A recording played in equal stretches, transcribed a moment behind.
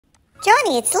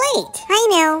Johnny, it's late. I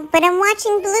know, but I'm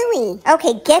watching Bluey.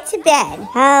 Okay, get to bed.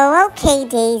 Oh, okay,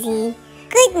 Daisy.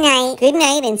 Good night. Good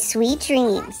night and sweet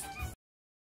dreams.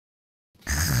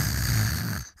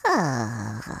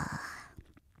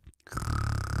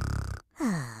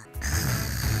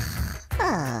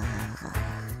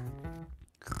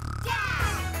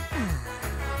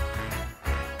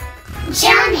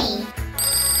 Johnny!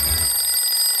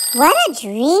 What a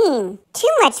dream. Too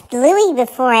much Bluey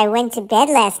before I went to bed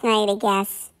last night, I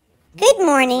guess. Good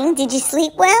morning. Did you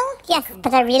sleep well? Yes,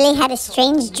 but I really had a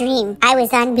strange dream. I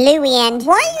was on Bluey and...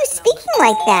 Why are you speaking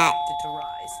like that?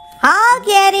 I'll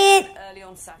get it. Early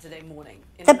on Saturday morning.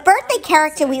 The birthday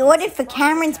character we ordered for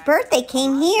Kamryn's birthday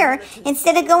came here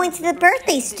instead of going to the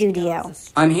birthday studio.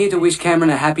 I'm here to wish Kamryn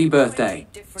a happy birthday.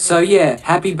 So yeah,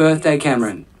 happy birthday,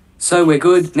 Kamryn. So we're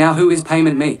good. Now who is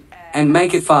payment me? And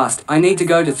make it fast. I need to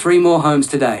go to 3 more homes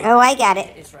today. Oh, I got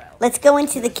it. Let's go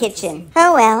into the kitchen.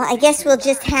 Oh well, I guess we'll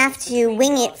just have to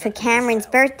wing it for Kamryn's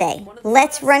birthday.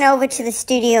 Let's run over to the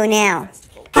studio now.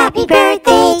 Happy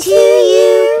birthday to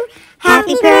you!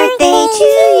 Happy birthday to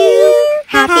you!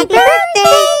 Happy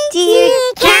birthday, dear